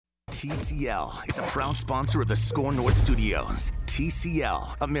TCL is a proud sponsor of the Score North Studios.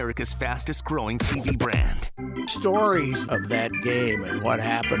 TCL, America's fastest growing TV brand. Stories of that game and what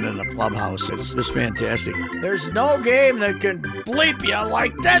happened in the clubhouse is just fantastic. There's no game that can bleep you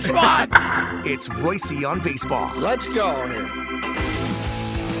like this one. It's Reusse on Baseball. Let's go here.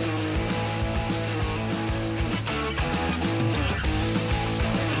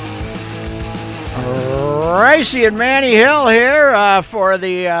 Reusse and Manny Hill here for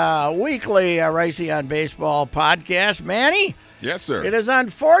the weekly Reusse on Baseball podcast. Manny? Yes, sir. It is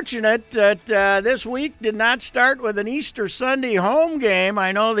unfortunate that this week did not start with an Easter Sunday home game.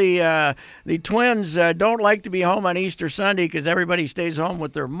 I know the Twins don't like to be home on Easter Sunday because everybody stays home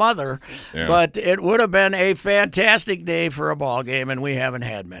with their mother. Yeah. But it would have been a fantastic day for a ball game, and we haven't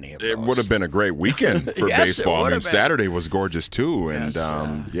had many of those. It would have been a great weekend for yes, baseball. I mean, Saturday was gorgeous too, and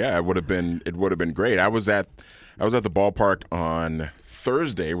yes, it would have been great. I was at the ballpark on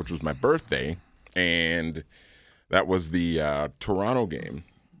Thursday, which was my birthday, and that was the Toronto game,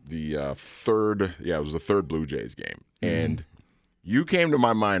 it was the third Blue Jays game. Mm-hmm. And you came to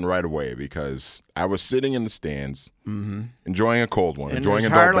my mind right away because I was sitting in the stands, enjoying a cold one, enjoying a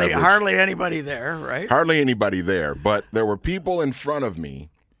dark beverage. Hardly anybody there, right? Hardly anybody there, but there were people in front of me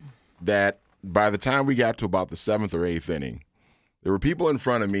that by the time we got to about the seventh or eighth inning, there were people in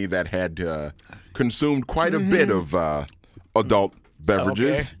front of me that had consumed quite a bit of adult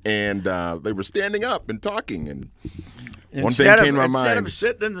beverages, and they were standing up and talking. And one thing came to my mind. Instead of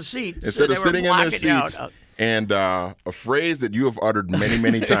sitting in the seats. Instead of sitting in their seats. And a phrase that you have uttered many,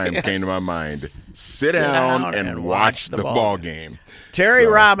 many times yes. came to my mind. Sit down and watch the ball game. Terry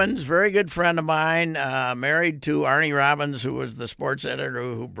Robbins, very good friend of mine, married to Arnie Robbins, who was the sports editor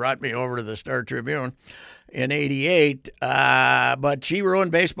who brought me over to the Star Tribune in '88, but she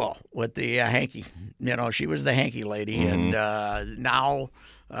ruined baseball with the hanky. You know, she was the hanky lady, and now,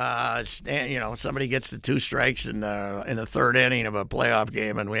 somebody gets the two strikes in the third inning of a playoff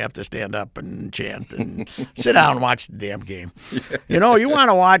game, and we have to stand up and chant and sit down and watch the damn game. Yeah. You know, you want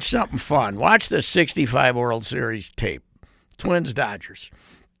to watch something fun. Watch the '65 World Series tape, Twins-Dodgers.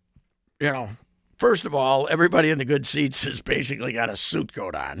 You know, first of all, everybody in the good seats has basically got a suit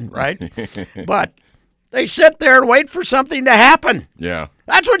coat on, right? But they sit there and wait for something to happen. Yeah.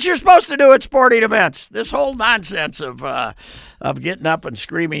 That's what you're supposed to do at sporting events. This whole nonsense of getting up and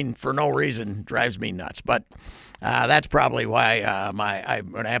screaming for no reason drives me nuts. But that's probably why I'm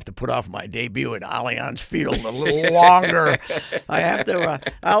going to have to put off my debut at Allianz Field a little longer. I have to.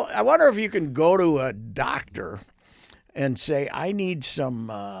 I wonder if you can go to a doctor and say, I need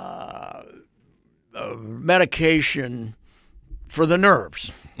some medication for the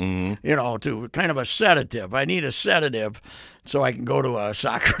nerves. Mm-hmm. You know, to kind of a sedative. I need a sedative so I can go to a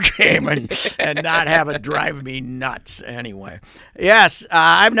soccer game and not have it drive me nuts anyway. Yes,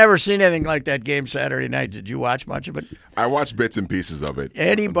 I've never seen anything like that game Saturday night. Did you watch much of it? I watched bits and pieces of it.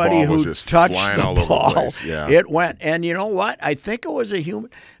 Anybody who touched the ball, yeah. It went. And you know what? I think it was a human.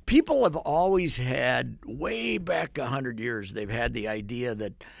 People have always had, way back 100 years, they've had the idea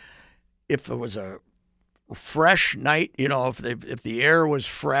that if it was a fresh night, you know, if the air was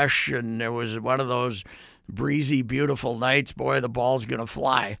fresh and there was one of those breezy, beautiful nights, boy, the ball's going to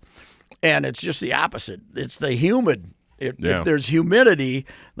fly. And it's just the opposite. It's the humid. If there's humidity,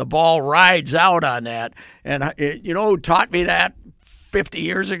 the ball rides out on that. And you know who taught me that 50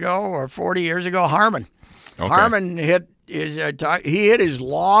 years ago or 40 years ago? Harmon. Okay. Harmon hit his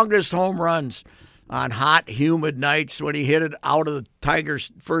longest home runs on hot, humid nights when he hit it out of the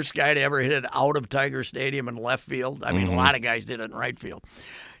Tigers, first guy to ever hit it out of Tiger Stadium in left field. I mean, a lot of guys did it in right field.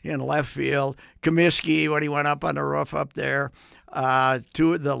 In left field, Comiskey when he went up on the roof up there. The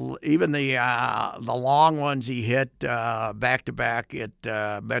long ones he hit back to back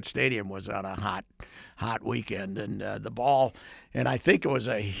at Met Stadium was on a hot weekend, and the ball. And I think it was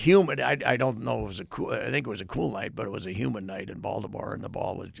a humid. I don't know. It was a cool. I think it was a cool night, but it was a humid night in Baltimore, and the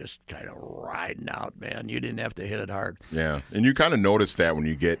ball was just kind of riding out. Man, you didn't have to hit it hard. Yeah, and you kind of notice that when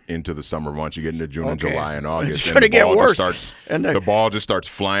you get into the summer months, you get into June and July and August, it's going to get worse. The ball just starts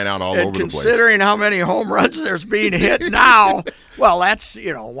flying out all over the place. Considering how many home runs there's being hit now, well, that's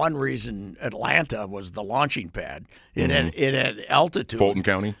one reason Atlanta was the launching pad. It had altitude. Fulton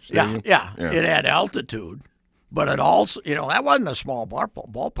County Stadium. Yeah, it had altitude. But it also, that wasn't a small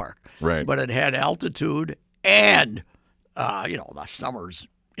ballpark. Right. But it had altitude and, the summer's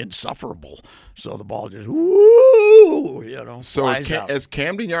insufferable. So the ball just, So has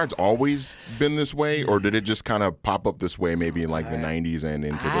Camden Yards always been this way, or did it just kind of pop up this way maybe in the 90s and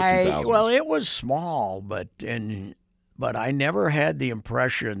into the 2000s? Well, it was small, but I never had the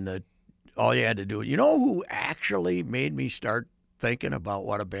impression that all you had to do. You know who actually made me start thinking about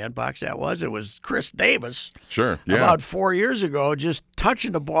what a bandbox that was. It was Chris Davis. Sure. Yeah. About 4 years ago, just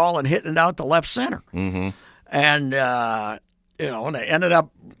touching the ball and hitting it out to left center. Mm-hmm. And, and they ended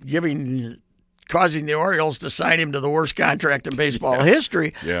up causing the Orioles to sign him to the worst contract in baseball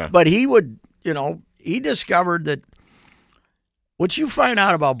history. Yeah. But he would, he discovered that what you find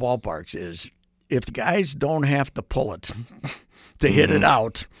out about ballparks is if the guys don't have to pull it to hit it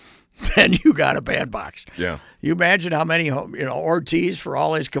out, then you got a bandbox. Yeah. You imagine how many, Ortiz, for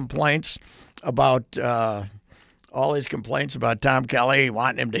all his complaints about Tom Kelly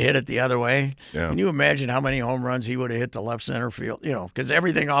wanting him to hit it the other way. Yeah. Can you imagine how many home runs he would have hit to left center field? Because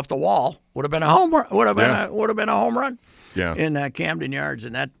everything off the wall would have been a home run. Would have been a home run. Yeah. In Camden Yards,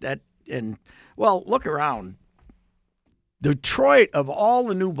 and look around. Detroit, of all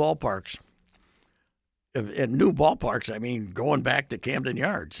the new ballparks. And new ballparks, I mean, going back to Camden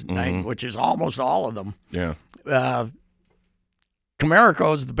Yards, which is almost all of them. Yeah.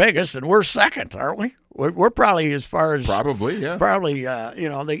 Comerico is the biggest, and we're second, aren't we? We're probably as far as probably, yeah. Probably,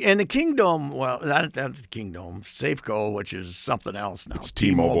 and the Kingdom. Well, not the Kingdom, Safeco, which is something else now. It's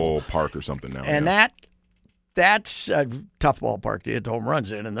T-Mobile Park or something now. And that's a tough ballpark to hit home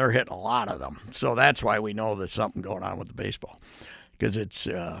runs in, and they're hitting a lot of them. So that's why we know there's something going on with the baseball. Because it's,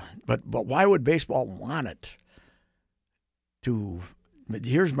 but why would baseball want it?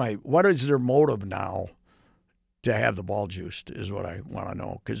 What is their motive now to have the ball juiced is what I want to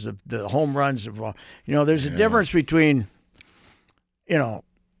know. Because the home runs, there's a difference between,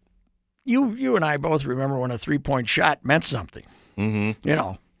 you and I both remember when a 3-point shot meant something. Mm-hmm.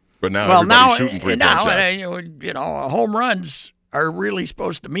 But now everybody's shooting 3-point shots. Home runs are really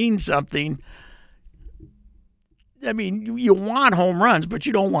supposed to mean something. I mean, you want home runs, but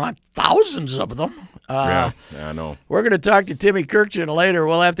you don't want thousands of them. Yeah, I know. We're going to talk to Timmy Kirkjian later.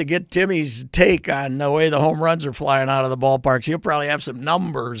 We'll have to get Timmy's take on the way the home runs are flying out of the ballparks. He'll probably have some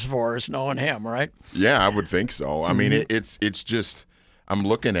numbers for us, knowing him, right? Yeah, I would think so. I mean, it's just I'm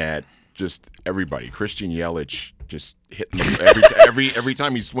looking at just everybody. Christian Yelich just hitting every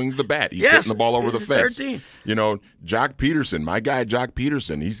time he swings the bat, he's hitting the ball over the fence. 13. Jock Peterson, my guy Jock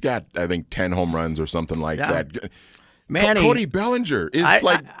Peterson, he's got I think 10 home runs or something like that. Manny, Cody Bellinger is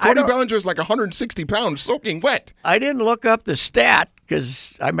Bellinger is like 160 pounds soaking wet. I didn't look up the stat because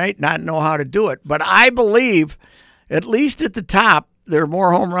I might not know how to do it, but I believe at least at the top there are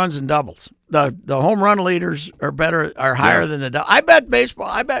more home runs than doubles. The home run leaders are higher than the double. I bet baseball.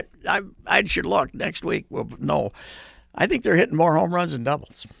 I should look next week. We'll know. I think they're hitting more home runs than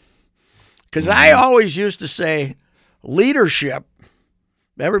doubles. Because I always used to say leadership.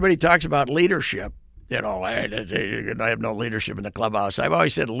 Everybody talks about leadership. I have no leadership in the clubhouse. I've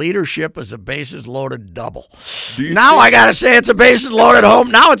always said leadership is a bases-loaded double. Now I got to say it's a bases-loaded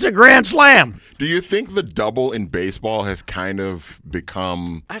home. Now it's a grand slam. Do you think the double in baseball has kind of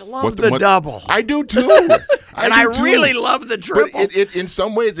become... I love the double. I do, too. I really love the triple. But in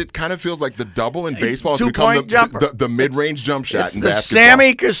some ways, it kind of feels like the double in baseball has become the mid-range jump shot in basketball. It's the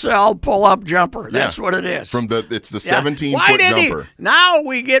Sammy Cassell pull-up jumper. That's what it is. It's the 17-foot jumper. Now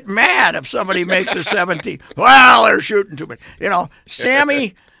we get mad if somebody makes a 17. Well, they're shooting too many.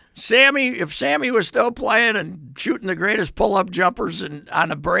 Sammy, if Sammy was still playing and shooting the greatest pull-up jumpers on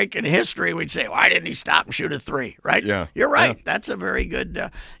a break in history, we'd say, why didn't he stop and shoot a 3, right? Yeah. You're right. Yeah. That's a very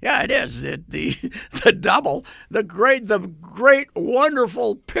good, it is. The double, the great,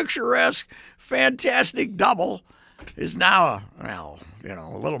 wonderful, picturesque, fantastic double is now,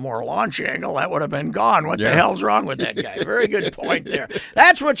 a little more launch angle. That would have been gone. What the hell's wrong with that guy? Very good point there.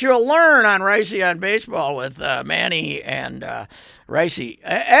 That's what you'll learn on Reusse on Baseball with Manny and Reusse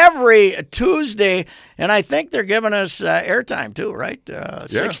every Tuesday. And I think they're giving us airtime too, right?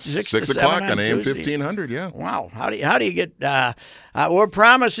 6 o'clock on AM 1500, yeah. Wow. How do you get we're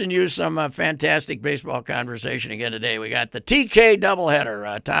promising you some fantastic baseball conversation again today. We got the TK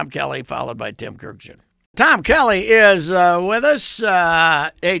doubleheader, Tom Kelly followed by Tim Kirkjian. Tom Kelly is with us.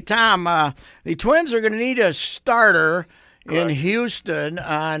 Hey, Tom, the Twins are going to need a starter in Houston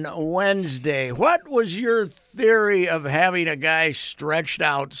on Wednesday. What was your theory of having a guy stretched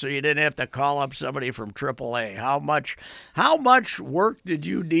out so you didn't have to call up somebody from AAA? How much work did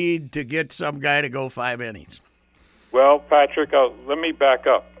you need to get some guy to go 5 innings? Well, Patrick, let me back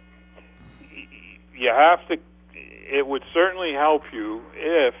up. You have to. It would certainly help you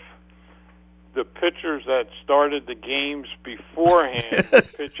if the pitchers that started the games beforehand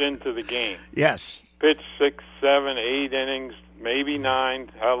pitch into the game. Yes. Pitch 6, 7, 8 innings, maybe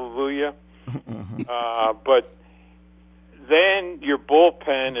 9. Hallelujah. But then your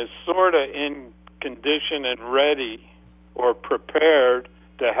bullpen is sort of in condition and ready or prepared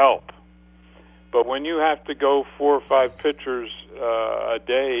to help. But when you have to go 4 or 5 pitchers a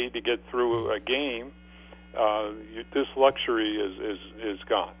day to get through a game, this luxury is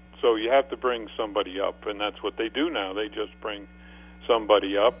gone. So you have to bring somebody up, and that's what they do now. They just bring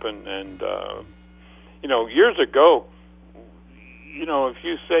somebody up, and years ago, if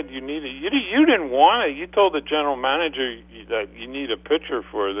you said you needed, you didn't want it. You told the general manager that you need a pitcher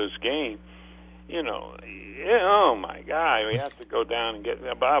for this game. Oh my God, we have to go down and get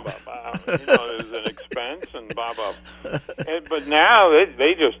blah blah blah. There's an expense and blah blah. But now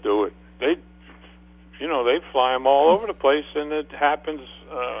they just do it. They fly them all over the place, and it happens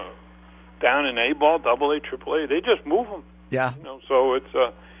down in A ball, Double A, Triple A. They just move them. Yeah. So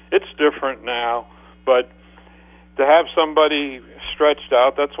it's different now, but to have somebody stretched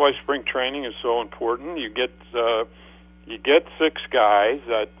out, that's why spring training is so important. You get 6 guys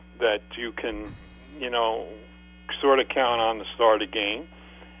that you can sort of count on to start a game,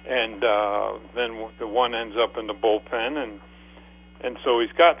 and then the one ends up in the bullpen, and so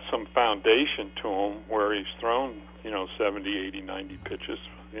he's got some foundation to him where he's thrown 70, 80, 90 pitches,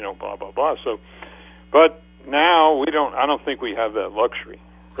 blah blah blah. So, but now I don't think we have that luxury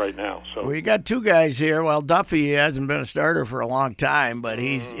right now. So we got 2 guys here. Well, Duffy hasn't been a starter for a long time, but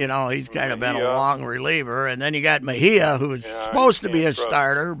he's kind of been a long reliever. And then you got Mejia, who's supposed to be a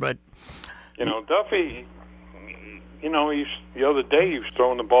starter, but Duffy, the other day he was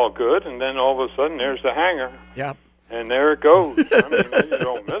throwing the ball good, and then all of a sudden there's the hanger. Yep. And there it goes. I mean, you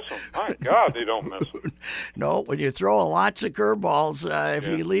don't miss them. My God, you don't miss them. No, when you throw lots of curveballs, if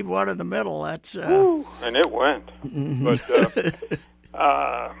you leave one in the middle, that's... Woo, and it went. But,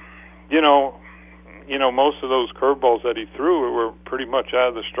 most of those curveballs that he threw were pretty much out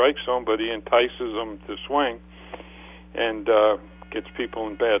of the strike zone, but he entices them to swing and gets people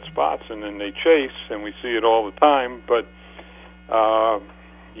in bad spots, and then they chase, and we see it all the time. But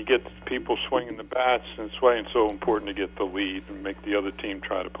you get people swinging the bats, and it's why it's so important to get the lead and make the other team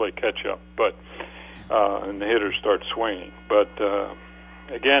try to play catch-up. But and the hitters start swinging. But,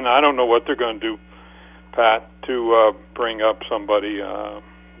 again, I don't know what they're going to do, Pat, to bring up somebody,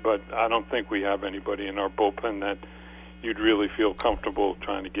 but I don't think we have anybody in our bullpen that you'd really feel comfortable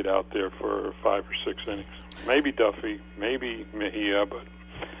trying to get out there for 5 or 6 innings. Maybe Duffy, maybe Mejia, but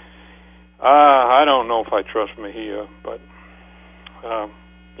I don't know if I trust Mejia, but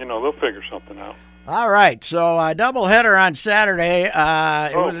they'll figure something out. All right, so a doubleheader on Saturday.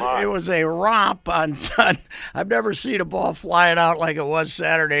 It was a romp on Sunday. I've never seen a ball flying out like it was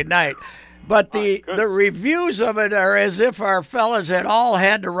Saturday night. But the reviews of it are as if our fellas had all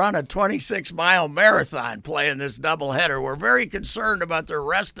had to run a 26-mile marathon playing this doubleheader. We're very concerned about their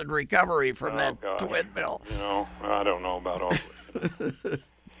rest and recovery from that twin bill. I don't know about all this.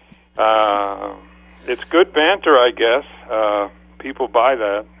 It's good banter, I guess. People buy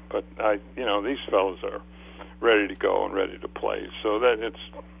that, but these fellas are ready to go and ready to play. So that it's.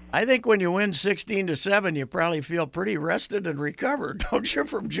 I think when you win 16-7, you probably feel pretty rested and recovered, don't you,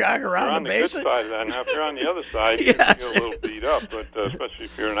 from jogging around the bases? You're on the good side of that. Now, if you're on the other side, you feel a little beat up, but especially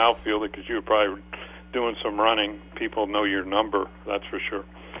if you're an outfielder, because you're probably doing some running. People know your number, that's for sure.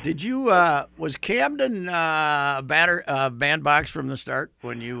 Did you was Camden bandbox from the start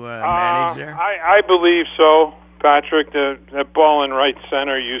when you managed there? I believe so, Patrick. That ball in right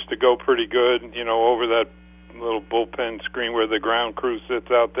center used to go pretty good, over that little bullpen screen where the ground crew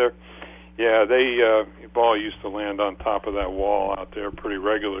sits out there. Yeah, the ball used to land on top of that wall out there pretty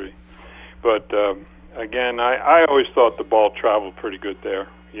regularly. But again, I always thought the ball traveled pretty good there.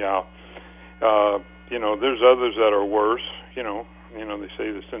 Yeah, there's others that are worse. They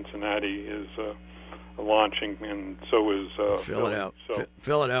say the Cincinnati is launching, and so is Philadelphia. So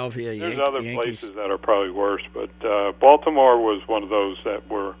Philadelphia. There's other Yankees. places that are probably worse, but Baltimore was one of those that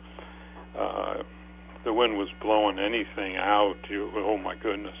were. The wind was blowing anything out. Oh my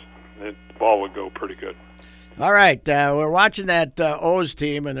goodness, the ball would go pretty good. All right, we're watching that O's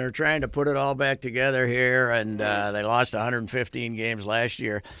team, and they're trying to put it all back together here, and they lost 115 games last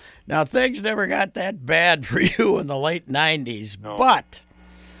year. Now, things never got that bad for you in the late 90s, but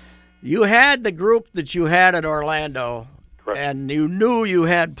you had the group that you had at Orlando, Correct. And you knew you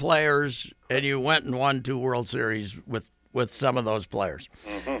had players, and you went and won 2 World Series with some of those players.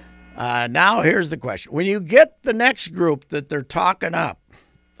 Mm-hmm. Now, here's the question. When you get the next group that they're talking up,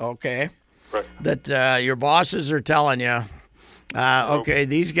 okay, right. that your bosses are telling you, okay,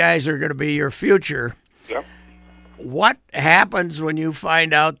 these guys are going to be your future. Yep. What happens when you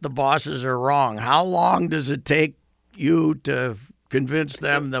find out the bosses are wrong? How long does it take you to convince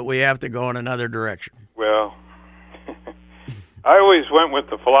them that we have to go in another direction? Well, I always went with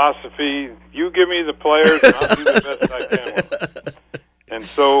the philosophy, you give me the players and I'll do the best I can with them. And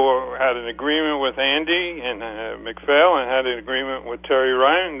so had an agreement with Andy and McPhail, and had an agreement with Terry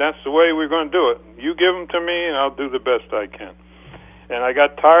Ryan, and that's the way we're going to do it. You give them to me, and I'll do the best I can. And I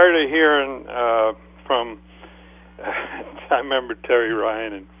got tired of hearing from, I remember Terry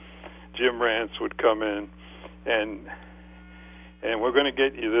Ryan and Jim Rance would come in, and we're going to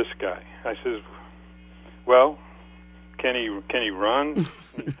get you this guy. I says, well, can he run?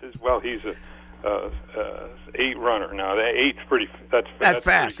 He says, well, he's a 8 runner. Now that 8's pretty. That's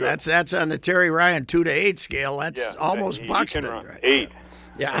fast. Pretty That's on the Terry Ryan 2 to 8 scale. That's almost Buxton. He can run. Right? 8.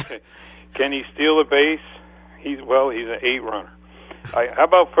 Yeah. Okay. Can he steal a base? He's an 8 runner. How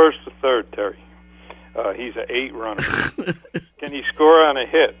about first to third, Terry? He's an 8 runner. Can he score on a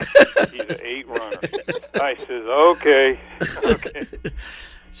hit? He's an 8 runner. I says, okay.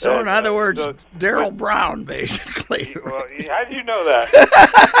 So, in other words, Darryl Brown, basically. Well, how do you know that?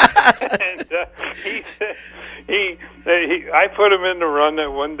 And I put him in the run that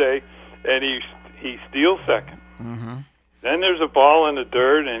one day, and he steals second. Mm-hmm. Then there's a ball in the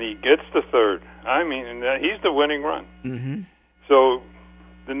dirt, and he gets to third. I mean, he's the winning run. Mm-hmm. So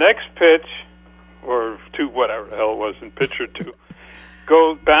the next pitch, or 2, whatever the hell it was, in pitch or 2,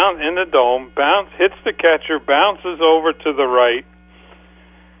 goes bounce in the dome, hits the catcher, bounces over to the right,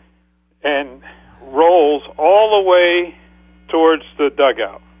 and rolls all the way towards the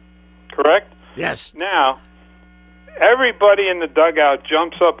dugout. Correct? Yes. Now, everybody in the dugout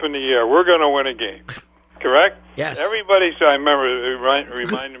jumps up in the air. We're going to win a game. Correct? Yes. Everybody, I remember, it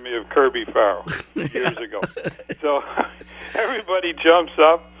reminded me of Kirby Farrell years ago. So everybody jumps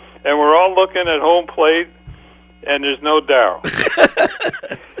up, and we're all looking at home plate, and there's no Darryl.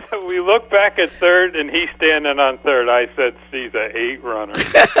 We look back at third, and he's standing on third. I said, he's an 8 runner.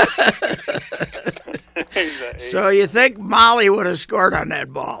 He's an 8. So you think Molly would have scored on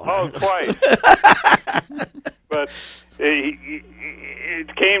that ball? Oh, twice. But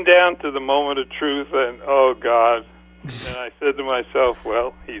it came down to the moment of truth, and oh, God. And I said to myself,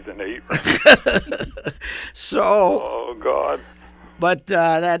 well, he's an 8 runner. So... Oh, God. But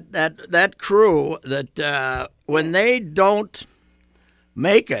that crew, when they don't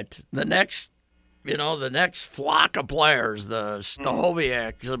make it, the next flock of players, the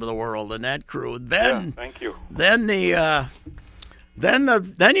Stahoviaks of the world, and that crew, then thank you. Then you got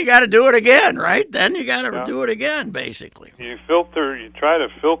to do it again, right? Then you got to do it again, basically. You try to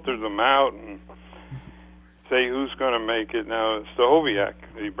filter them out and say who's going to make it. Now, Stahoviak,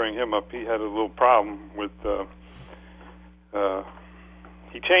 you bring him up, he had a little problem with.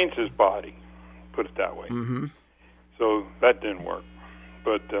 He changed his body, put it that way. Mm-hmm. So that didn't work.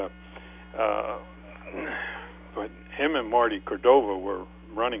 But him and Marty Cordova were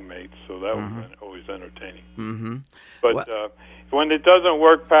running mates, so that was always entertaining. Mm-hmm. But when it doesn't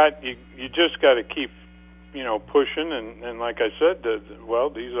work, Pat, you just got to keep, pushing. And like I said,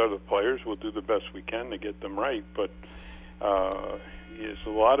 these are the players. We'll do the best we can to get them right. But it's a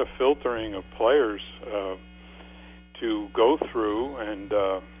lot of filtering of players to go through and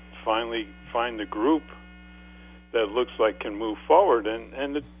finally find the group that looks like can move forward.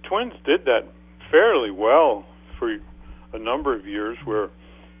 And the Twins did that fairly well for a number of years where,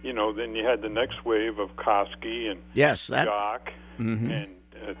 then you had the next wave of Koski and Jock and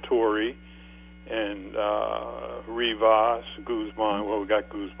Torrey and Rivas, Guzman. Well, we got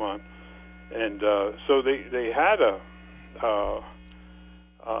Guzman. And so they had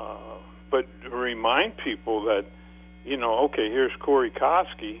but remind people that, okay, here's Corey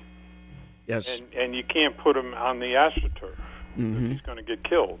Koski. Yes. And you can't put him on the AstroTurf. He's going to get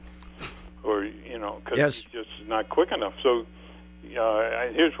killed. Or, because he's just not quick enough. So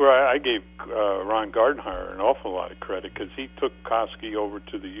here's where I gave Ron Gardenhire an awful lot of credit, because he took Koski over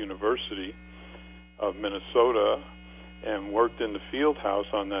to the University of Minnesota and worked in the field house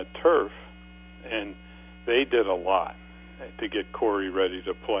on that turf. And they did a lot to get Corey ready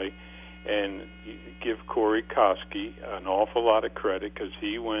to play. And give Corey Koski an awful lot of credit, because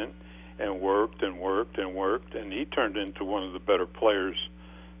he went and worked and worked and worked, and he turned into one of the better players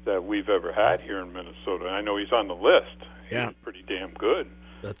that we've ever had here in Minnesota. I know he's on the list. He was pretty damn good.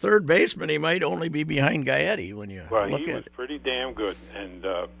 The third baseman, he might only be behind Gaetti when you look at it. He was pretty damn good, and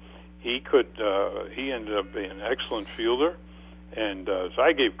he ended up being an excellent fielder. And so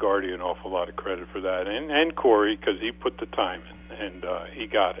I gave Gardy an awful lot of credit for that, and Corey, because he put the time in, and he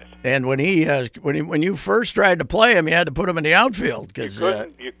got it. And when you first tried to play him, you had to put him in the outfield, because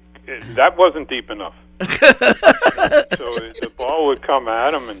that wasn't deep enough. So the ball would come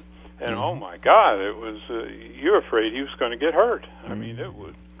at him, and oh my God, it was you're afraid he was going to get hurt. I mean, it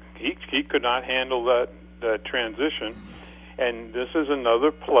was he could not handle that transition, and this is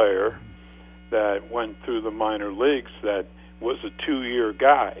another player that went through the minor leagues that was a 2-year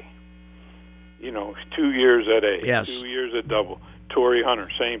guy. 2 years at A, Yes. 2 years at double. Torrey Hunter,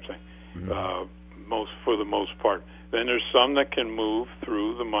 same thing. For the most part. Then there's some that can move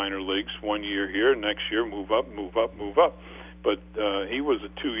through the minor leagues 1 year here, next year move up. But he was a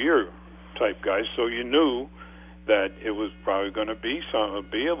 2-year type guy, so you knew that it was probably going to be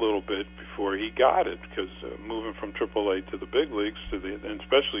a little bit before he got it, because moving from AAA to the big leagues, and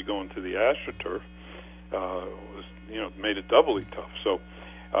especially going to the AstroTurf, was made it doubly tough. So,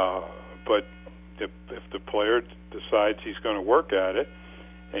 but if the player decides he's going to work at it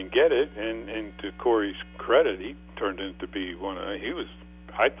and get it, and to Corey's credit, he turned into be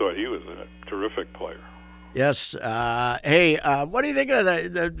I thought he was a terrific player. Yes. Hey, what do you think of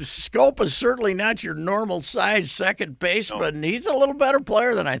the Scope is certainly not your normal size second baseman. No. He's a little better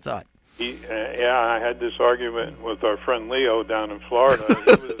player than I thought. I had this argument with our friend Leo down in Florida.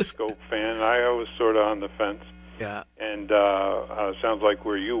 He was a Scope fan, and I was sort of on the fence. Yeah. And sounds like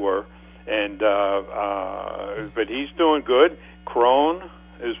where you were. And but he's doing good. Crone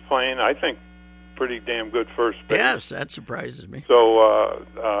is playing, I think, pretty damn good first base. Yes, that surprises me. So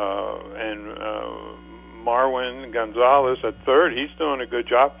Marwin Gonzalez at third, he's doing a good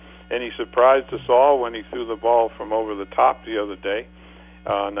job, and he surprised us all when he threw the ball from over the top the other day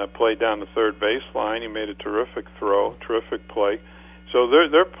on that play down the third baseline. He made a terrific throw, terrific play. So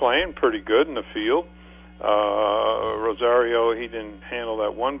they're playing pretty good in the field. Rosario, he didn't handle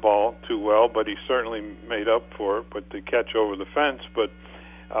that one ball too well, but he certainly made up for it. But the catch over the fence,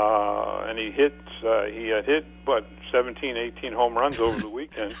 and he had hit 17, 18 home runs over the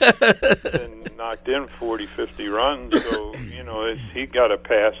weekend, and knocked in 40, 50 runs. So he got a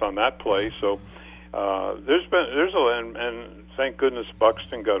pass on that play. So and thank goodness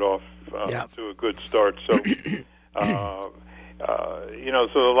Buxton got off to a good start. So.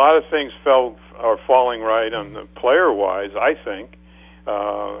 So a lot of things are falling right on the player-wise, I think.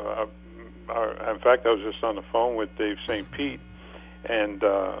 In fact, I was just on the phone with Dave St. Pete, and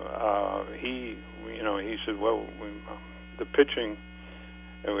he said, well, the pitching,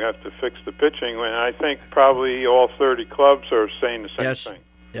 and we have to fix the pitching. And I think probably all 30 clubs are saying the same thing.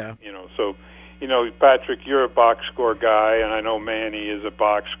 Yeah. So, Patrick, you're a box score guy, and I know Manny is a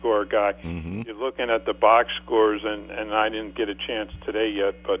box score guy. Mm-hmm. You're looking at the box scores, and I didn't get a chance today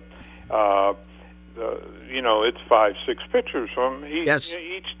yet, but it's 5-6 pitchers from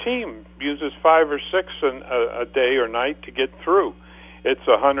each team uses 5 or 6 a day or night to get through. It's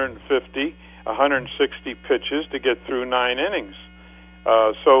 150, 160 pitches to get through 9 innings.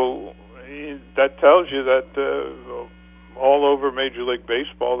 So that tells you that all over Major League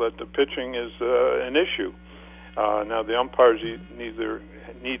Baseball that the pitching is an issue. Now the umpires either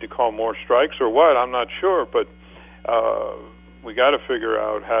need to call more strikes or what, I'm not sure, but we got to figure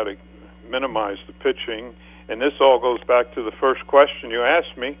out how to minimize the pitching. And this all goes back to the first question you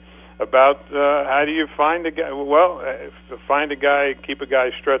asked me about how do you find a guy. Well, find a guy, keep a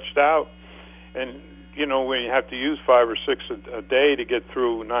guy stretched out, and when you have to use 5 or 6 a day to get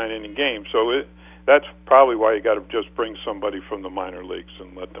through 9-inning games. So that's probably why you got to just bring somebody from the minor leagues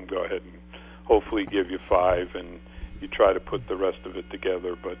and let them go ahead and hopefully give you 5, and you try to put the rest of it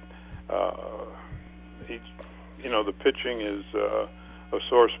together. But the pitching is a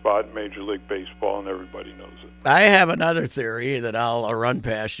sore spot in Major League Baseball, and everybody knows it. I have another theory that I'll run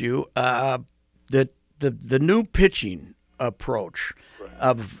past you. That the new pitching approach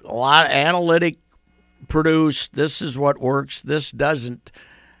of a lot of analytic produced, this is what works, this doesn't.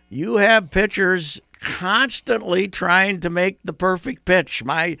 You have pitchers constantly trying to make the perfect pitch.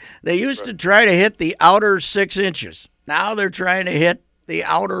 They used to try to hit the outer 6 inches. Now they're trying to hit the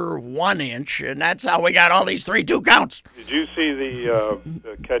outer 1 inch, and that's how we got all these 3-2 counts. Did you see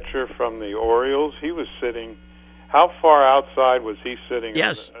the catcher from the Orioles? He was sitting. How far outside was he sitting?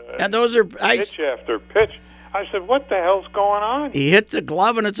 Yes, and those are pitch after pitch. I said, "What the hell's going on?" He hit the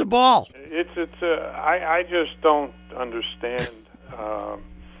glove, and it's a ball. I just don't understand.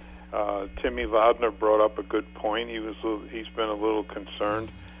 Timmy Loudner brought up a good point. He's been a little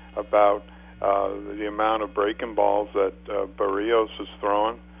concerned about the amount of breaking balls that Barrios is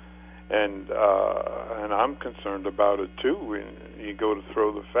throwing, and I'm concerned about it too. When you go to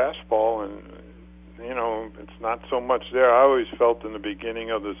throw the fastball, and it's not so much there. I always felt in the beginning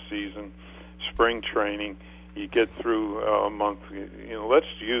of the season, spring training, you get through a month. Let's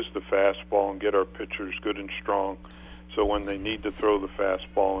use the fastball and get our pitchers good and strong. So when they need to throw the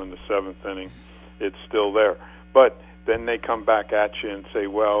fastball in the 7th inning, it's still there. But then they come back at you and say,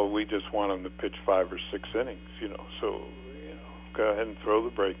 well, we just want them to pitch 5 or 6 innings, So, go ahead and throw the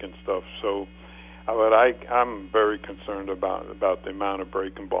break and stuff. So, but I'm very concerned about the amount of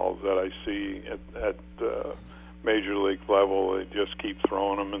breaking balls that I see at major league level, they just keep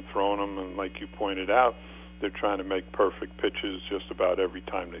throwing them, and like you pointed out, they're trying to make perfect pitches just about every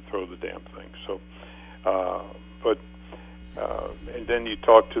time they throw the damn thing. So, and then you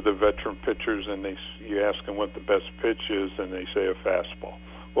talk to the veteran pitchers, and you ask them what the best pitch is, and they say a fastball.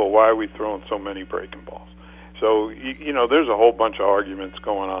 Well, why are we throwing so many breaking balls? So, you know, there's a whole bunch of arguments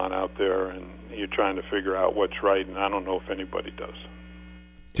going on out there, and you're trying to figure out what's right, and I don't know if anybody does.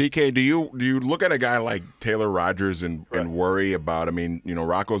 TK, do you look at a guy like Taylor Rogers and worry about? I mean, you know,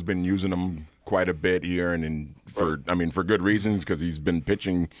 Rocco's been using him quite a bit here, and for good reasons, because he's been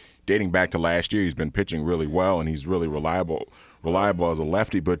pitching dating back to last year. He's been pitching really well, and he's really reliable as a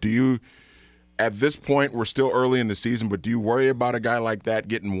lefty. But do you, at this point, we're still early in the season, but do you worry about a guy like that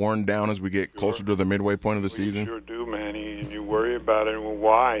getting worn down as we get closer to the midway point of the season? Sure do, Manny, and you worry about it. Well,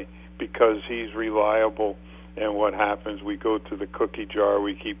 why? Because he's reliable. And what happens, we go to the cookie jar,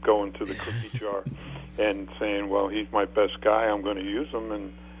 we keep going to the cookie jar and saying, well, he's my best guy, I'm going to use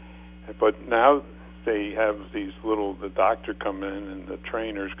him. But now they have the doctor come in and the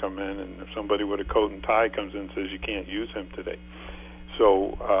trainers come in, and if somebody with a coat and tie comes in and says you can't use him today.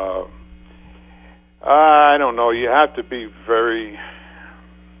 So I don't know, you have to be very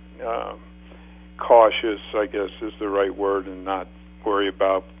cautious, I guess is the right word, and not worry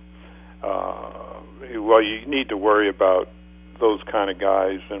about well, you need to worry about those kind of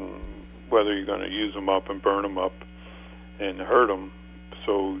guys and whether you're going to use them up and burn them up and hurt them.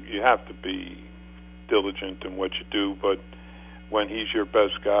 So you have to be diligent in what you do. But when he's your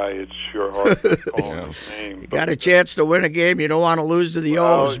best guy, it's sure hard to call him his name. You got a chance to win a game. You don't want to lose to the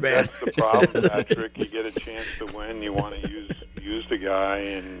O's, man. That's the problem, Patrick. You get a chance to win. You want to use the guy,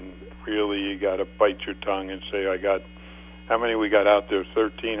 and really you got to bite your tongue and say, how many we got out there?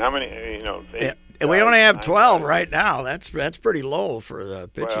 13. How many? You know. Yeah. And we only have 12 right now. That's pretty low for the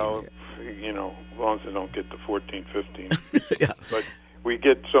pitching. Well, you know, as long as they don't get to 14, 15. Yeah. But we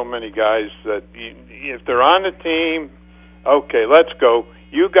get so many guys that if they're on the team, okay, let's go.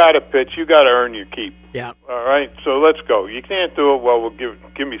 You got to pitch. You got to earn your keep. Yeah. All right. So let's go. You can't do it. Well, we'll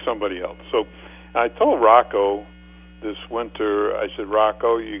give me somebody else. So I told Rocco this winter. I said,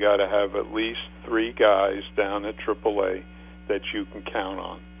 Rocco, you got to have at least 3 guys down at AAA that you can count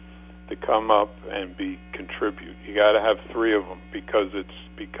on to come up and contribute. You got to have 3 of them, because it's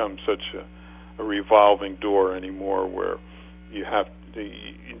become such a revolving door anymore, where you have to,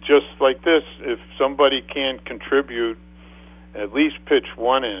 just like this, if somebody can't contribute, at least pitch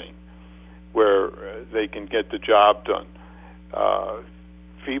 1 inning where they can get the job done.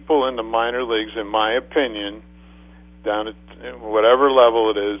 People in the minor leagues, in my opinion, down at whatever level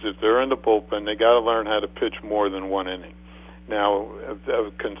it is, if they're in the bullpen, they got to learn how to pitch more than 1 inning. Now,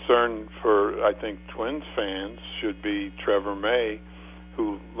 a concern for, I think, Twins fans should be Trevor May,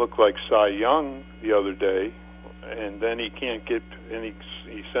 who looked like Cy Young the other day, and then he can't get, and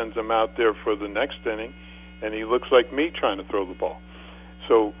he sends him out there for the next inning, and he looks like me trying to throw the ball.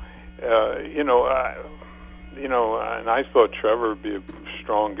 So, and I thought Trevor would be a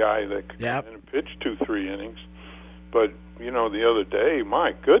strong guy that could come in and pitch 2-3 innings, but the other day,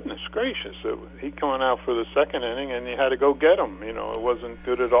 my goodness gracious, he coming out for the second inning, and you had to go get him. It wasn't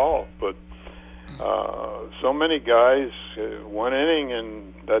good at all. But so many guys, 1 inning,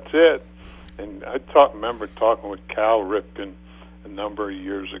 and that's it. And I remember talking with Cal Ripken a number of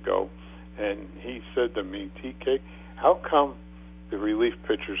years ago, and he said to me, TK, how come the relief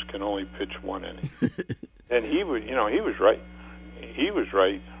pitchers can only pitch 1 inning? And he was right. He was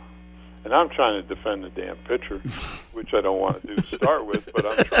right. And I'm trying to defend the damn pitcher, which I don't want to do to start with, but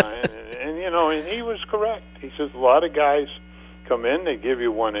I'm trying. And he was correct. He says a lot of guys come in, they give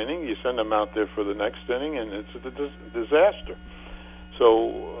you 1 inning, you send them out there for the next inning, and it's a disaster.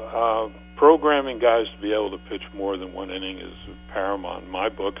 So programming guys to be able to pitch more than 1 inning is paramount in my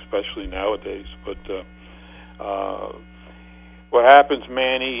book, especially nowadays. But what happens,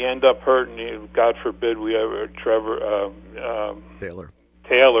 Manny, you end up hurting you. God forbid we have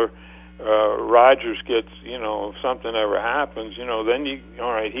Taylor. Rogers gets, if something ever happens, then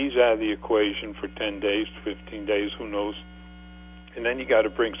he's out of the equation for 10 days, 15 days, who knows. And then you got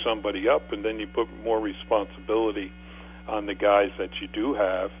to bring somebody up, and then you put more responsibility on the guys that you do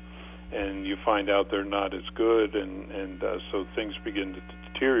have, and you find out they're not as good, and so things begin to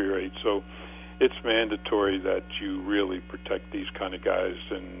deteriorate. So it's mandatory that you really protect these kind of guys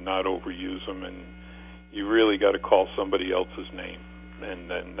and not overuse them, and you really got to call somebody else's name.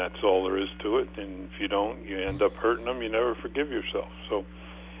 And then that's all there is to it. And if you don't, you end up hurting them. You never forgive yourself. So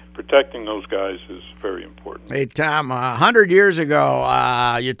protecting those guys is very important. Hey, Tom, 100 years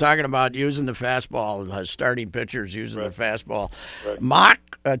ago, you're talking about using the fastball, starting pitchers using the fastball.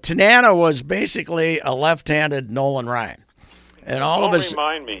 Right. Tanana was basically a left-handed Nolan Ryan. And all of us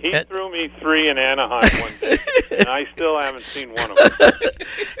remind me. He threw me 3 in Anaheim one day, and I still haven't seen one of them.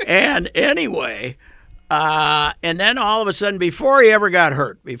 And anyway, and then all of a sudden, before he ever got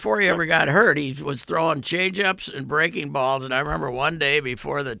hurt, he was throwing change-ups and breaking balls. And I remember one day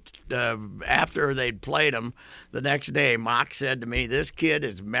before after they'd played him, the next day, Mock said to me, "This kid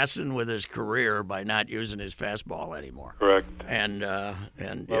is messing with his career by not using his fastball anymore." Correct. And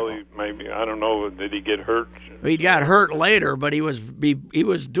maybe, I don't know. Did he get hurt? He got hurt later, but he was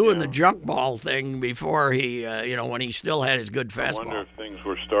doing the junk ball thing before he, when he still had his good fastball. I wonder if things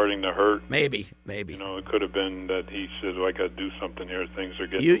were starting to hurt. Maybe. It could have been that he said, "I got to do something here. Things are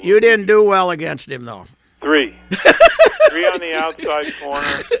getting." You didn't do well against him, though. 3 on the outside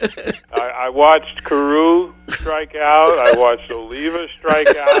corner. I watched Carew strike out. I watched Oliva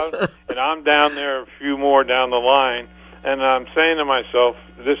strike out, and I'm down there a few more down the line, and I'm saying to myself,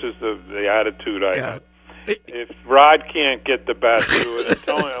 "This is the attitude I had. If Rod can't get the bat to it,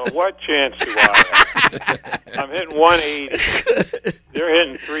 Antonio, what chance do I have? I'm hitting 180. They're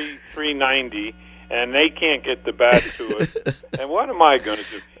hitting 390, and they can't get the bat to it. And what am I going to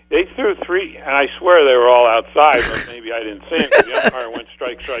do?" They threw 3, and I swear they were all outside, but maybe I didn't see them because the umpire went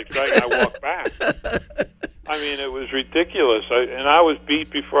strike, and I walked back. I mean, it was ridiculous. I was beat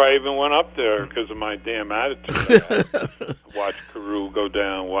before I even went up there because of my damn attitude. Watch Carew go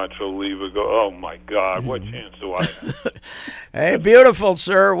down, watch Oliva go. Oh, my God, what chance do I have? Hey, beautiful,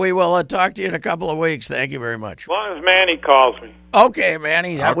 sir. We will talk to you in a couple of weeks. Thank you very much. As long as Manny calls me. Okay,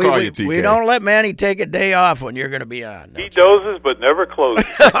 Manny. I'll call you, TK. We don't let Manny take a day off when you're going to be on. He dozes but never closes.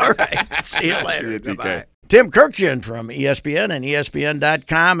 All right. See you later. See you, TK. Goodbye. Tim Kirkjian from ESPN and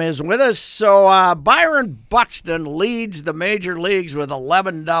ESPN.com is with us. So Byron Buxton leads the major leagues with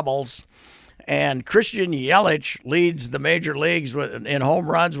 11 doubles, and Christian Yelich leads the major leagues in home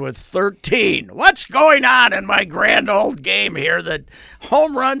runs with 13. What's going on in my grand old game here that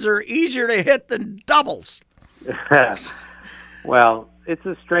home runs are easier to hit than doubles? Well, it's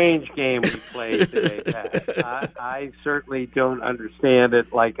a strange game we play today, Pat. I certainly don't understand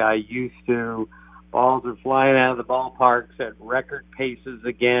it like I used to. Balls are flying out of the ballparks at record paces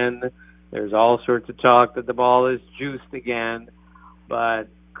again. There's all sorts of talk that the ball is juiced again. But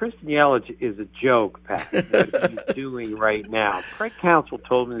Christian Yelich is a joke, Pat, that he's doing right now. Craig Counsell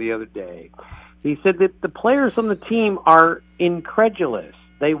told me the other day, he said that the players on the team are incredulous.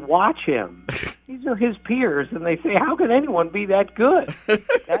 They watch him. These are his peers, and they say, how can anyone be that good?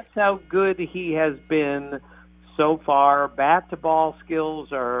 That's how good he has been so far. Bat-to-ball skills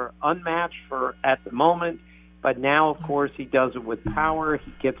are unmatched at the moment, but now, of course, he does it with power.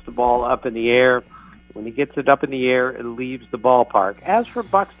 He gets the ball up in the air. When he gets it up in the air, it leaves the ballpark. As for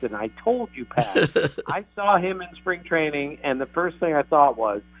Buxton, I told you, Pat, I saw him in spring training, and the first thing I thought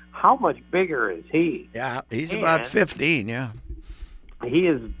was, how much bigger is he? Yeah, he's about 15, yeah. He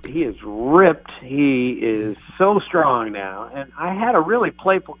is ripped. He is so strong now. And I had a really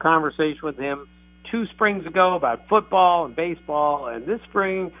playful conversation with him 2 springs ago about football and baseball. And this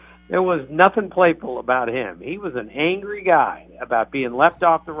spring, there was nothing playful about him. He was an angry guy about being left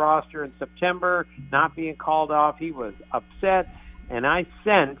off the roster in September, not being called off. He was upset. And I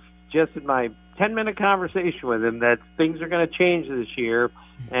sensed just in my 10-minute conversation with him that things are going to change this year.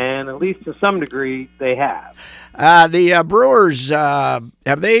 And at least to some degree, they have. The Brewers, have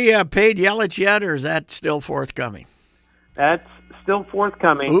they paid Yelich yet, or is that still forthcoming? That's still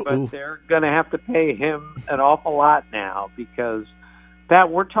forthcoming, but they're going to have to pay him an awful lot now because, Pat,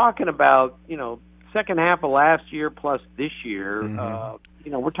 we're talking about, second half of last year plus this year.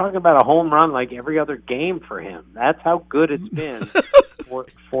 We're talking about a home run like every other game for him. That's how good it's been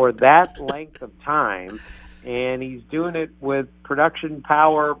for that length of time. And he's doing it with production,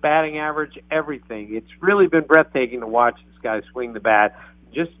 power, batting average, everything. It's really been breathtaking to watch this guy swing the bat.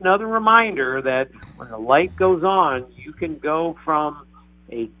 Just another reminder that when the light goes on, you can go from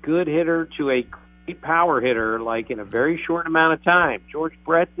a good hitter to a great power hitter, like in a very short amount of time. George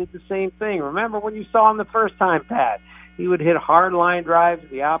Brett did the same thing. Remember when you saw him the first time, Pat? He would hit hard line drives to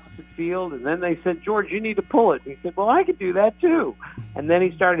the opposite field, and then they said, George, you need to pull it. And he said, well, I could do that too. And then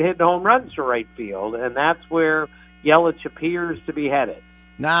he started hitting home runs to right field, and that's where Yelich appears to be headed.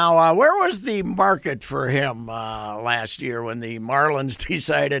 Now, where was the market for him last year when the Marlins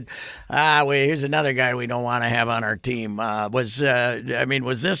decided, here's another guy we don't want to have on our team? Was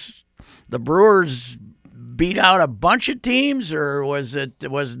this the Brewers beat out a bunch of teams, or was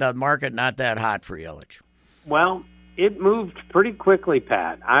the market not that hot for Yelich? Well, it moved pretty quickly,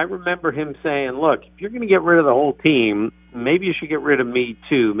 Pat. I remember him saying, look, if you're going to get rid of the whole team, maybe you should get rid of me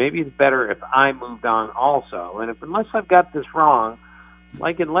too. Maybe it's better if I moved on also. And unless I've got this wrong,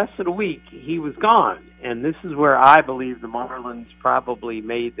 like in less than a week, he was gone. And this is where I believe the Marlins probably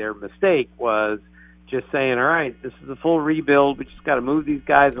made their mistake, was just saying, all right, this is a full rebuild. We just got to move these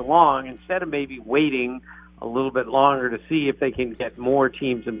guys along instead of maybe waiting a little bit longer to see if they can get more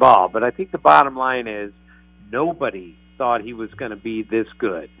teams involved. But I think the bottom line is nobody thought he was going to be this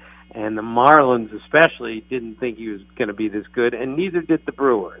good. And the Marlins especially didn't think he was going to be this good, and neither did the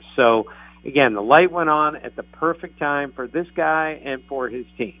Brewers. So, again, the light went on at the perfect time for this guy and for his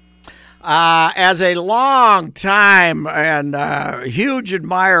team. As a long time and huge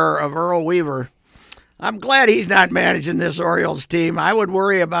admirer of Earl Weaver, I'm glad he's not managing this Orioles team. I would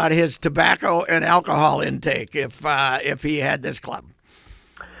worry about his tobacco and alcohol intake if he had this club.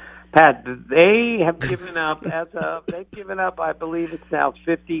 Pat, they have given up I believe it's now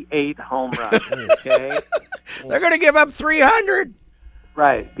 58 home runs. Okay, they're going to give up 300.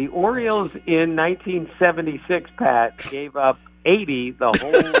 Right. The Orioles in 1976, Pat, gave up 80 the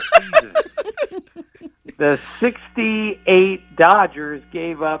whole season. The 68 Dodgers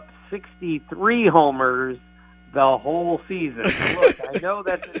gave up 63 homers the whole season. Look, I know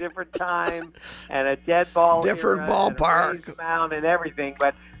that's a different time and a dead ball, different era ballpark, and a mound and everything,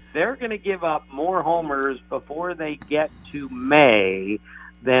 but they're going to give up more homers before they get to May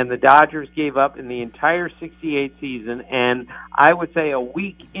than the Dodgers gave up in the entire 68 season. And I would say a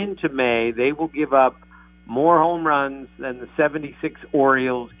week into May, they will give up more home runs than the 76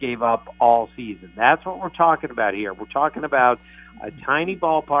 Orioles gave up all season. That's what we're talking about here. We're talking about a tiny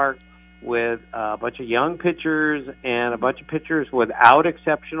ballpark with a bunch of young pitchers and a bunch of pitchers without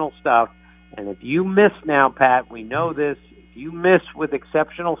exceptional stuff. And if you miss now, Pat, we know this, if you miss with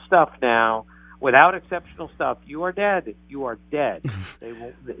exceptional stuff now, without exceptional stuff, you are dead. You are dead.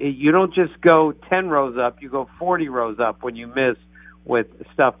 You don't just go 10 rows up, you go 40 rows up when you miss with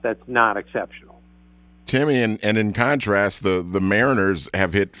stuff that's not exceptional. Timmy, and in contrast, the Mariners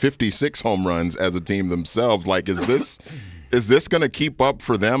have hit 56 home runs as a team themselves. Like, is this going to keep up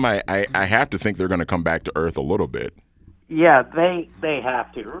for them? I have to think they're going to come back to earth a little bit. Yeah, they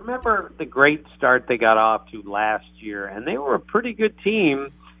have to. Remember the great start they got off to last year, and they were a pretty good team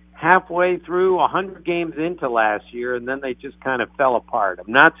halfway through 100 games into last year, and then they just kind of fell apart.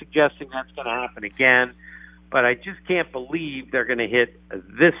 I'm not suggesting that's going to happen again, but I just can't believe they're going to hit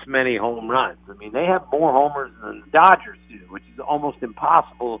this many home runs. I mean, they have more homers than the Dodgers do, which is almost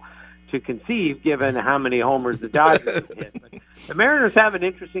impossible to conceive given how many homers the Dodgers hit. But the Mariners have an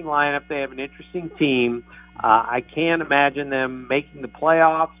interesting lineup. They have an interesting team. I can't imagine them making the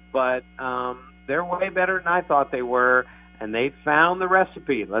playoffs, but they're way better than I thought they were, and they found the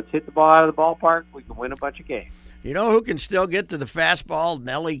recipe. Let's hit the ball out of the ballpark. We can win a bunch of games. You know who can still get to the fastball?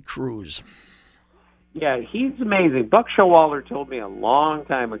 Nelly Cruz. Yeah, he's amazing. Buck Showalter told me a long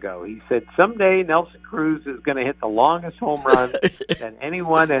time ago. He said someday Nelson Cruz is going to hit the longest home run that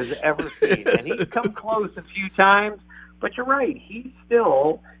anyone has ever seen. And he's come close a few times, but you're right. He's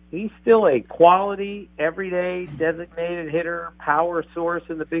still a quality, everyday, designated hitter, power source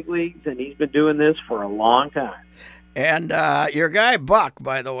in the big leagues, and he's been doing this for a long time. And your guy Buck,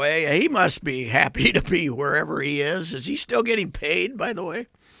 by the way, he must be happy to be wherever he is. Is he still getting paid, by the way?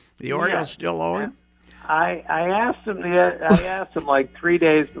 The Orioles still owe him? I asked him like 3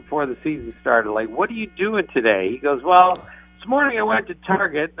 days before the season started, like, what are you doing today? He goes, well, this morning I went to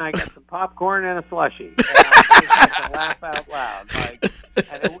Target and I got some popcorn and a slushie. And I just had to laugh out loud.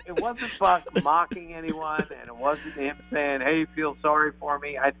 And it wasn't Buck mocking anyone, and it wasn't him saying, hey, feel sorry for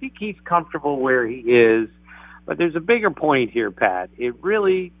me. I think he's comfortable where he is. But there's a bigger point here, Pat. It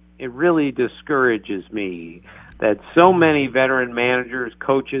really discourages me that so many veteran managers,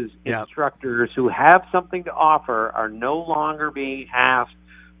 coaches, instructors who have something to offer are no longer being asked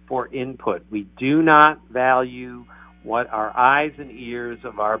for input. We do not value what our eyes and ears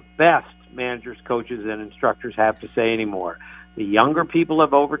of our best managers, coaches, and instructors have to say anymore. The younger people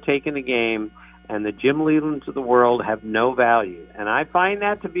have overtaken the game, and the Jim Lelands of the world have no value. And I find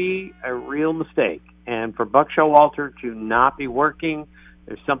that to be a real mistake. And for Buck Showalter to not be working,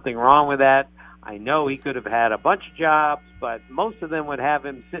 there's something wrong with that. I know he could have had a bunch of jobs, but most of them would have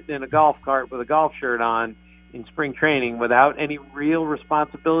him sitting in a golf cart with a golf shirt on in spring training without any real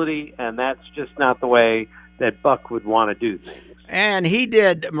responsibility, and that's just not the way that Buck would want to do things. And he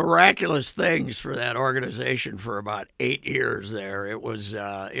did miraculous things for that organization for about 8 years there. It was,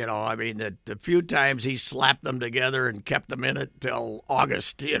 the few times he slapped them together and kept them in it till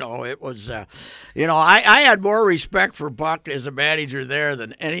August, it was, I had more respect for Buck as a manager there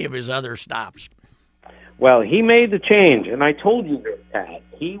than any of his other stops. Well, he made the change, and I told you this, Pat.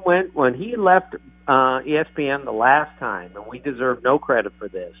 When he left ESPN the last time, and we deserve no credit for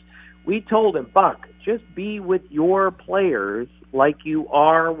this. We told him, Buck, just be with your players like you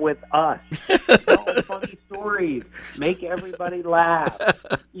are with us. Tell funny stories. Make everybody laugh.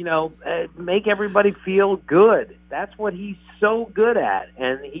 Make everybody feel good. That's what he's so good at.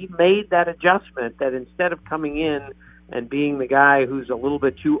 And he made that adjustment that instead of coming in and being the guy who's a little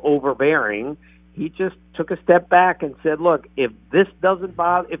bit too overbearing, he just took a step back and said, look, if it doesn't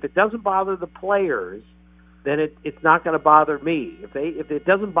bother the players, then it's not going to bother me. If it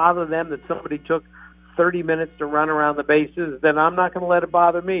doesn't bother them that somebody took 30 minutes to run around the bases, then I'm not going to let it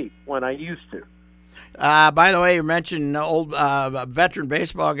bother me when I used to. By the way, you mentioned old veteran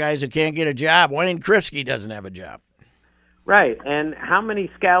baseball guys who can't get a job. Wayne Krivsky doesn't have a job. Right, and how many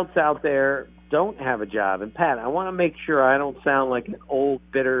scouts out there don't have a job? And, Pat, I want to make sure I don't sound like an old,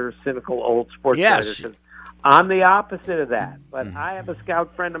 bitter, cynical old sports writer, 'cause I'm the opposite of that. But I have a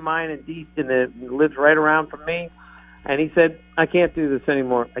scout friend of mine in Deaston that lives right around from me, and he said, I can't do this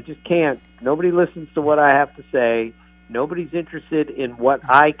anymore. I just can't. Nobody listens to what I have to say. Nobody's interested in what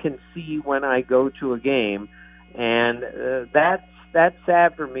I can see when I go to a game, and that's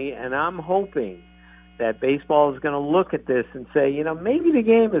sad for me, and I'm hoping that baseball is going to look at this and say, maybe the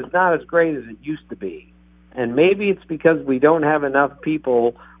game is not as great as it used to be, and maybe it's because we don't have enough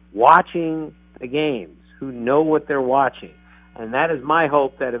people watching the games who know what they're watching. And that is my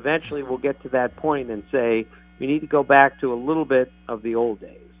hope, that eventually we'll get to that point and say we need to go back to a little bit of the old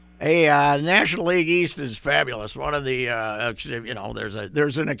days. Hey, the National League East is fabulous. One of the,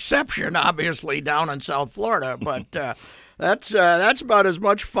 there's an exception, obviously, down in South Florida, but that's about as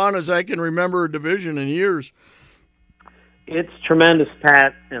much fun as I can remember a division in years. It's tremendous,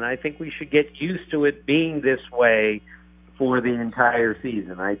 Pat, and I think we should get used to it being this way for the entire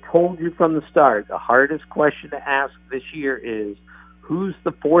season. I told you from the start, the hardest question to ask this year is, who's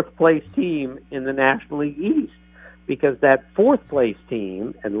the fourth-place team in the National League East? Because that fourth-place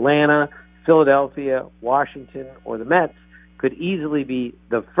team, Atlanta, Philadelphia, Washington, or the Mets, could easily be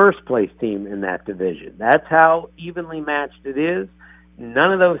the first-place team in that division. That's how evenly matched it is.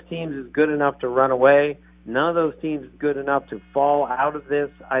 None of those teams is good enough to run away. None of those teams is good enough to fall out of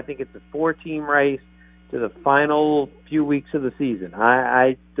this. I think it's a four-team race to the final few weeks of the season.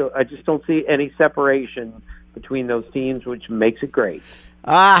 I just don't see any separation between those teams, which makes it great.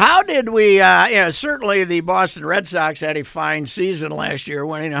 How did we, certainly the Boston Red Sox had a fine season last year,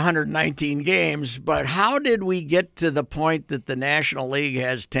 winning 119 games, but how did we get to the point that the National League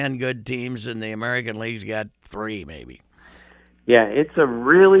has 10 good teams and the American League's got 3 maybe? Yeah, it's a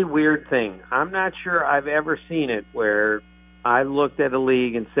really weird thing. I'm not sure I've ever seen it where I looked at a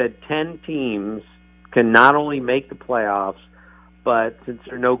league and said 10 teams can not only make the playoffs, but since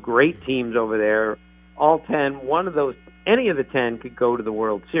there are no great teams over there, all 10, any of the 10 could go to the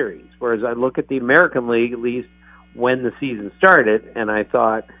World Series. Whereas I look at the American League, at least when the season started, and I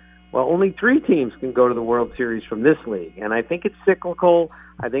thought, well, only 3 teams can go to the World Series from this league. And I think it's cyclical.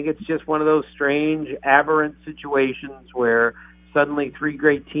 I think it's just one of those strange, aberrant situations where suddenly 3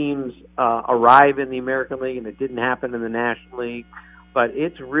 great teams arrive in the American League, and it didn't happen in the National League. But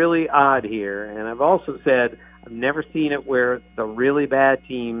it's really odd here. And I've also said I've never seen it where the really bad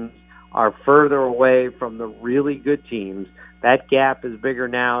teams are further away from the really good teams. That gap is bigger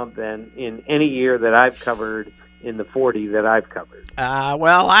now than in any year that I've covered in the 40 that I've covered.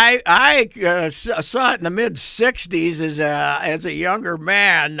 Well, I saw it in the mid-'60s as a younger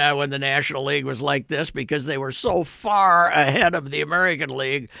man when the National League was like this, because they were so far ahead of the American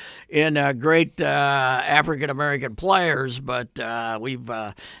League in great African-American players. But they had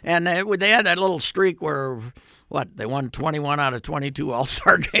that little streak where they won 21 out of 22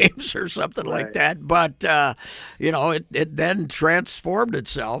 All-Star games or something like that. But it then transformed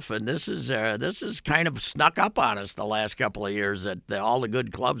itself, and this is kind of snuck up on us the last couple of years that all the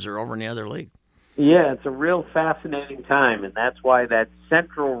good clubs are over in the other league. Yeah, it's a real fascinating time, and that's why that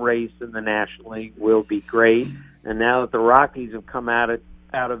central race in the National League will be great. And now that the Rockies have come out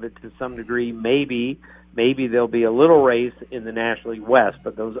of it to some degree, maybe there'll be a little race in the National League West.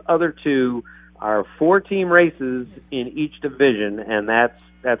 But those other 2 are 4-team races in each division, and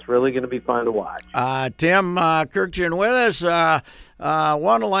that's really going to be fun to watch. Tim Kirkjian with us.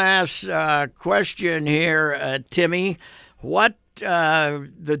 One last question here, Timmy. What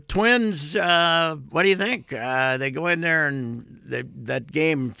the Twins? What do you think? They go in there, and that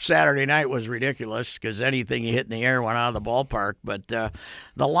game Saturday night was ridiculous because anything you hit in the air went out of the ballpark. But the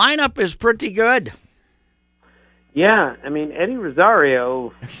lineup is pretty good. Yeah, I mean Eddie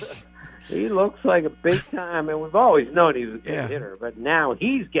Rosario. He looks like a big time. I mean, we've always known he was a good hitter, but now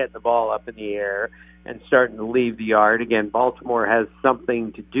he's getting the ball up in the air. and starting to leave the yard. Again, Baltimore has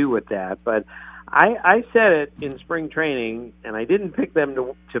something to do with that. But I said it in spring training, and I didn't pick them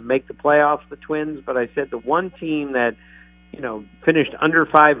to make the playoffs, the Twins, but I said the one team that, finished under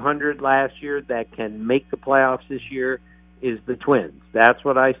 500 last year that can make the playoffs this year is the Twins. That's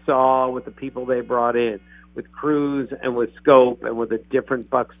what I saw with the people they brought in, with Cruz and with Scope and with a different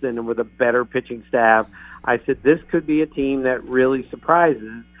Buxton and with a better pitching staff. I said this could be a team that really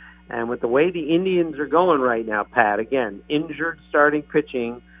surprises. And with the way the Indians are going right now, Pat, again, injured starting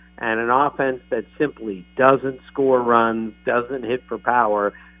pitching and an offense that simply doesn't score runs, doesn't hit for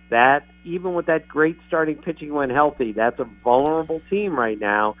power, that even with that great starting pitching when healthy, that's a vulnerable team right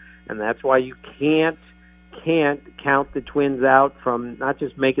now, and that's why you can't count the Twins out from not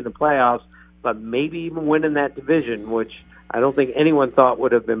just making the playoffs, but maybe even winning that division, which I don't think anyone thought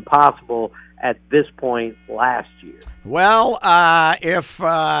would have been possible at this point last year. Well, if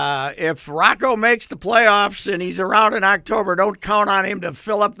Rocco makes the playoffs and he's around in October, don't count on him to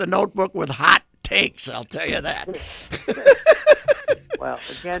fill up the notebook with hot takes, I'll tell you that. Well,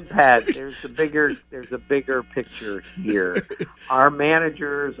 again, Pat, there's a bigger picture here. Our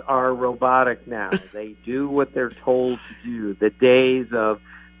managers are robotic now. They do what they're told to do. The days of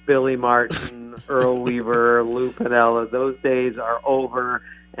Billy Martin, Earl Weaver, Lou Piniella, those days are over,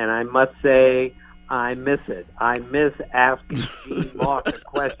 and I must say I miss it. I miss asking Gene Moss a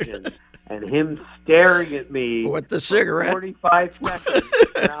question and him staring at me with the cigarette 45 seconds,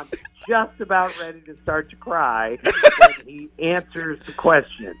 and I'm just about ready to start to cry when he answers the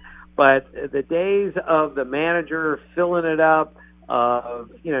question. But the days of the manager filling it up,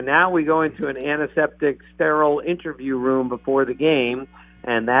 now we go into an antiseptic, sterile interview room before the game,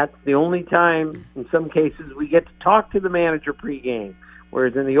 and that's the only time, in some cases, we get to talk to the manager pregame.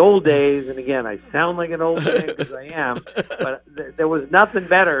 Whereas in the old days, and again, I sound like an old man because I am, but there was nothing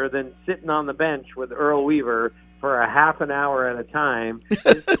better than sitting on the bench with Earl Weaver for a half an hour at a time,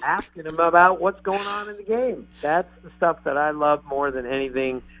 just asking him about what's going on in the game. That's the stuff that I love more than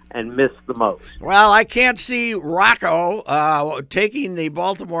anything and miss the most. Well, I can't see Rocco taking the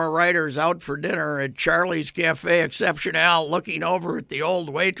Baltimore writers out for dinner at Charlie's Cafe Exceptional, looking over at the old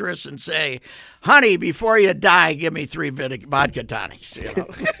waitress and say, "Honey, before you die, give me 3 vodka tonics."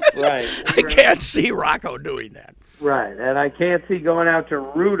 Right. I can't see Rocco doing that. Right, and I can't see going out to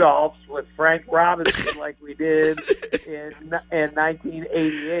Rudolph's with Frank Robinson like we did in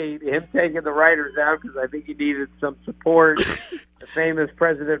 1988, him taking the writers out because I think he needed some support. The famous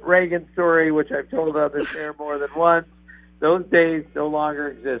President Reagan story, which I've told on this air more than once. Those days no longer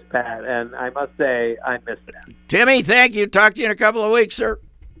exist, Pat, and I must say I miss them. Timmy, thank you. Talk to you in a couple of weeks, sir.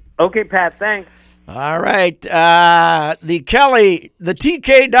 Okay, Pat, thanks. All right. The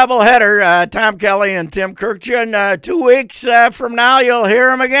TK doubleheader, Tom Kelly and Tim Kirkjian. 2 weeks from now, you'll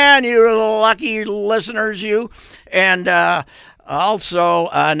hear them again, you lucky listeners, you. And also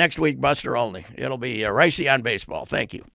next week, Buster Olney. It'll be Reusse on baseball. Thank you.